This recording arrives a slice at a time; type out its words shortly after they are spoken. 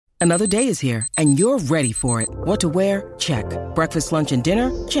Another day is here, and you're ready for it. What to wear? Check. Breakfast, lunch, and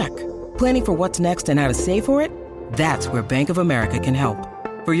dinner? Check. Planning for what's next and how to save for it? That's where Bank of America can help.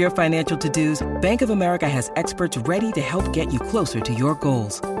 For your financial to-dos, Bank of America has experts ready to help get you closer to your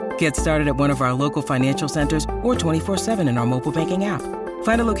goals. Get started at one of our local financial centers or 24/7 in our mobile banking app.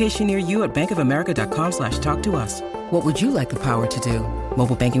 Find a location near you at bankofamerica.com/talktous. What would you like the power to do?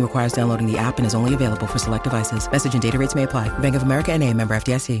 Mobile banking requires downloading the app and is only available for select devices. Message and data rates may apply. Bank of America N.A., member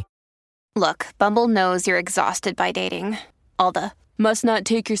FDIC. Look, Bumble knows you're exhausted by dating. All the must not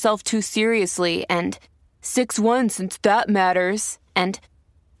take yourself too seriously and 6'1" since that matters. And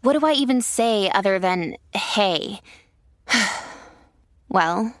what do I even say other than, hey?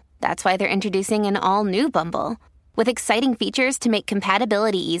 Well, that's why they're introducing an all-new Bumble with exciting features to make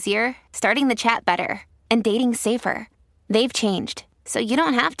compatibility easier, starting the chat better, and dating safer. They've changed, so you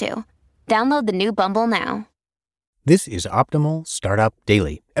don't have to. Download the new Bumble now. This is Optimal Startup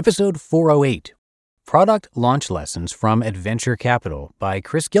Daily, episode 408, Product Launch Lessons from Adventure Capital by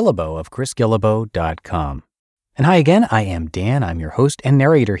Chris Guillebeau of chrisguillebeau.com. And hi again, I am Dan. I'm your host and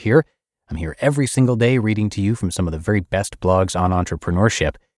narrator here. I'm here every single day reading to you from some of the very best blogs on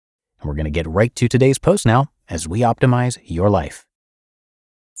entrepreneurship. And we're going to get right to today's post now as we optimize your life.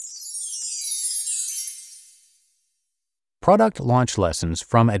 Product Launch Lessons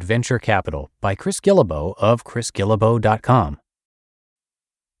from Adventure Capital by Chris Guillebeau of chrisguillebeau.com.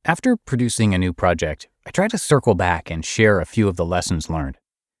 After producing a new project, I try to circle back and share a few of the lessons learned.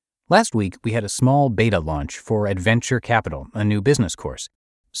 Last week, we had a small beta launch for Adventure Capital, a new business course.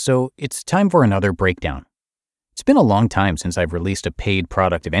 So it's time for another breakdown. It's been a long time since I've released a paid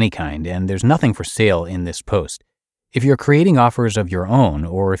product of any kind, and there's nothing for sale in this post. If you're creating offers of your own,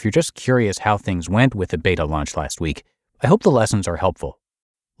 or if you're just curious how things went with the beta launch last week, I hope the lessons are helpful.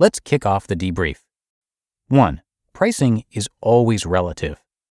 Let's kick off the debrief. 1. Pricing is always relative.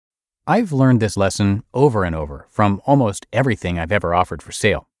 I've learned this lesson over and over from almost everything I've ever offered for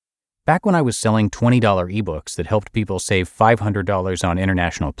sale. Back when I was selling $20 ebooks that helped people save $500 on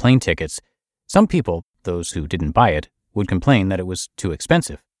international plane tickets, some people, those who didn't buy it, would complain that it was too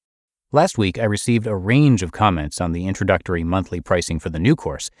expensive. Last week, I received a range of comments on the introductory monthly pricing for the new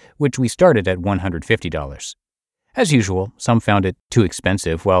course, which we started at $150. As usual, some found it too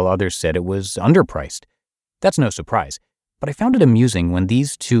expensive while others said it was underpriced. That's no surprise, but I found it amusing when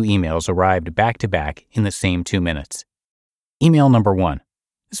these two emails arrived back-to-back in the same 2 minutes. Email number 1.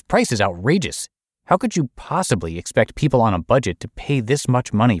 This price is outrageous. How could you possibly expect people on a budget to pay this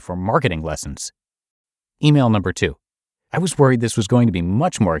much money for marketing lessons? Email number 2. I was worried this was going to be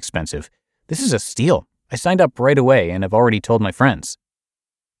much more expensive. This is a steal. I signed up right away and have already told my friends.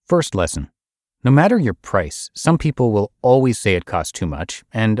 First lesson. No matter your price, some people will always say it costs too much,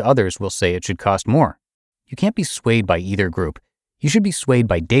 and others will say it should cost more. You can't be swayed by either group. You should be swayed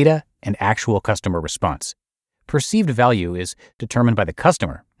by data and actual customer response. Perceived value is determined by the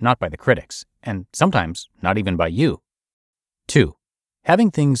customer, not by the critics, and sometimes not even by you. 2. Having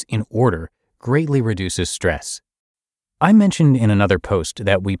things in order greatly reduces stress. I mentioned in another post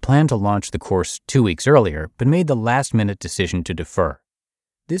that we planned to launch the course 2 weeks earlier, but made the last-minute decision to defer.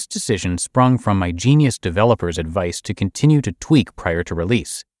 This decision sprung from my genius developer's advice to continue to tweak prior to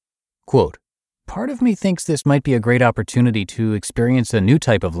release. Quote, part of me thinks this might be a great opportunity to experience a new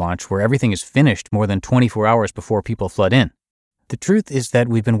type of launch where everything is finished more than 24 hours before people flood in. The truth is that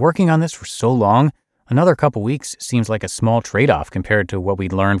we've been working on this for so long, another couple weeks seems like a small trade-off compared to what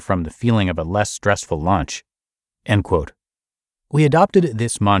we'd learned from the feeling of a less stressful launch. End quote. We adopted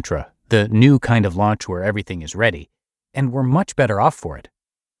this mantra, the new kind of launch where everything is ready, and we're much better off for it.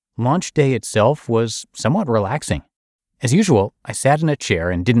 Launch day itself was somewhat relaxing. As usual, I sat in a chair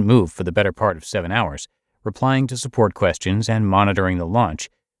and didn't move for the better part of 7 hours, replying to support questions and monitoring the launch,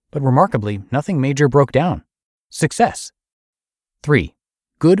 but remarkably, nothing major broke down. Success. 3.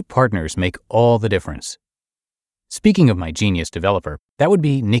 Good partners make all the difference. Speaking of my genius developer, that would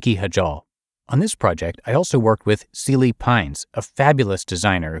be Nikki Hajal. On this project, I also worked with Celie Pines, a fabulous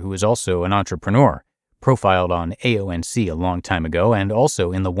designer who is also an entrepreneur, profiled on AONC a long time ago and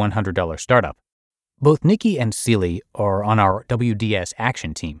also in the $100 Startup. Both Nikki and Celie are on our WDS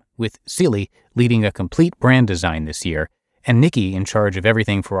action team, with Celie leading a complete brand design this year, and Nikki in charge of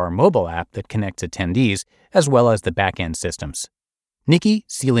everything for our mobile app that connects attendees, as well as the back-end systems. Nikki,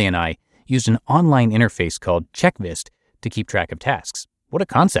 Celie, and I used an online interface called Checklist to keep track of tasks. What a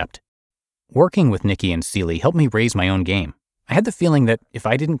concept! Working with Nikki and Celie helped me raise my own game. I had the feeling that if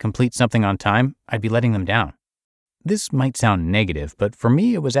I didn't complete something on time, I'd be letting them down. This might sound negative, but for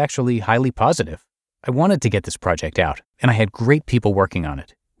me it was actually highly positive. I wanted to get this project out, and I had great people working on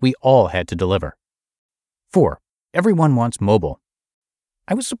it. We all had to deliver. 4. Everyone wants mobile.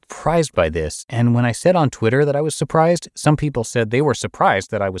 I was surprised by this, and when I said on Twitter that I was surprised, some people said they were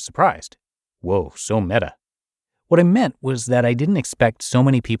surprised that I was surprised. Whoa, so meta. What I meant was that I didn't expect so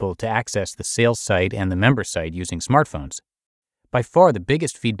many people to access the sales site and the member site using smartphones. By far, the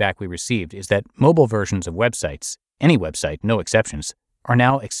biggest feedback we received is that mobile versions of websites, any website, no exceptions, are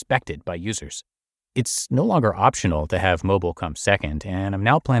now expected by users. It's no longer optional to have mobile come second, and I'm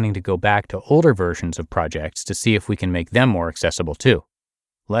now planning to go back to older versions of projects to see if we can make them more accessible too.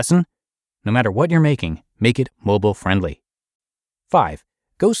 Lesson? No matter what you're making, make it mobile friendly. 5.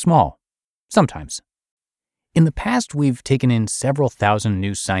 Go small. Sometimes. In the past, we've taken in several thousand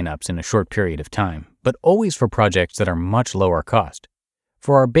new signups in a short period of time, but always for projects that are much lower cost.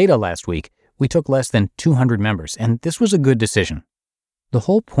 For our beta last week, we took less than 200 members, and this was a good decision. The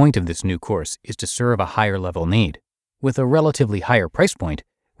whole point of this new course is to serve a higher level need. With a relatively higher price point,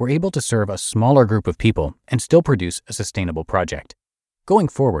 we're able to serve a smaller group of people and still produce a sustainable project. Going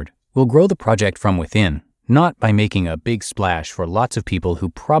forward, we'll grow the project from within, not by making a big splash for lots of people who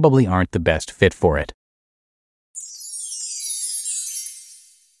probably aren't the best fit for it.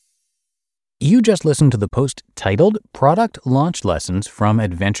 You just listened to the post titled Product Launch Lessons from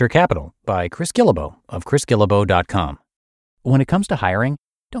Adventure Capital by Chris Guillebeau of chrisguillebeau.com. When it comes to hiring,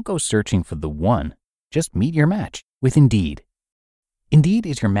 don't go searching for the one. Just meet your match with Indeed. Indeed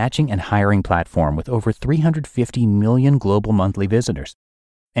is your matching and hiring platform with over 350 million global monthly visitors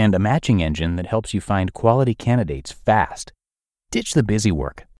and a matching engine that helps you find quality candidates fast. Ditch the busy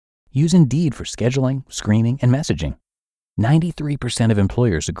work. Use Indeed for scheduling, screening, and messaging. 93% of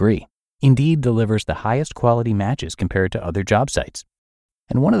employers agree. Indeed delivers the highest quality matches compared to other job sites.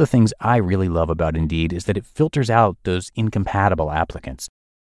 And one of the things I really love about Indeed is that it filters out those incompatible applicants.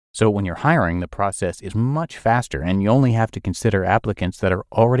 So when you're hiring, the process is much faster and you only have to consider applicants that are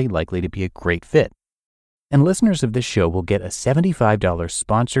already likely to be a great fit. And listeners of this show will get a $75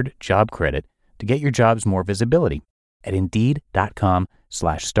 sponsored job credit to get your jobs more visibility at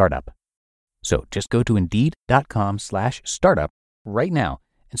Indeed.com/startup. So just go to Indeed.com/startup right now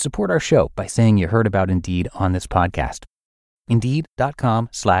and support our show by saying you heard about Indeed on this podcast.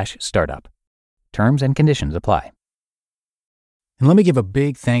 Indeed.com/startup. Terms and conditions apply. And let me give a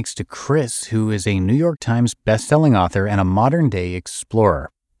big thanks to Chris, who is a New York Times bestselling author and a modern-day explorer.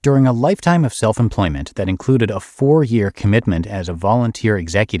 During a lifetime of self-employment that included a 4-year commitment as a volunteer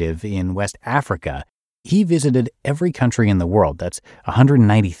executive in West Africa, he visited every country in the world, that's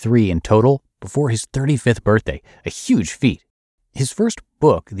 193 in total, before his 35th birthday, a huge feat. His first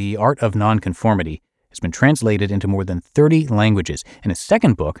book, The Art of Nonconformity, has been translated into more than 30 languages, and his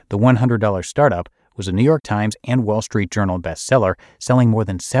second book, The $100 Startup, was a New York Times and Wall Street Journal bestseller, selling more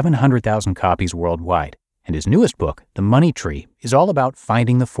than 700,000 copies worldwide. And his newest book, The Money Tree, is all about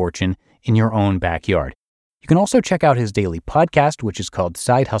finding the fortune in your own backyard. You can also check out his daily podcast, which is called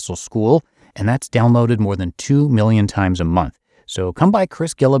Side Hustle School, and that's downloaded more than 2 million times a month. So come by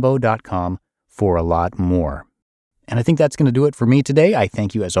chrisguillebeau.com for a lot more. And I think that's going to do it for me today. I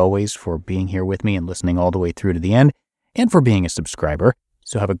thank you, as always, for being here with me and listening all the way through to the end, and for being a subscriber.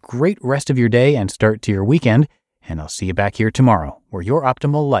 So have a great rest of your day and start to your weekend, and I'll see you back here tomorrow, where your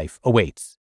optimal life awaits.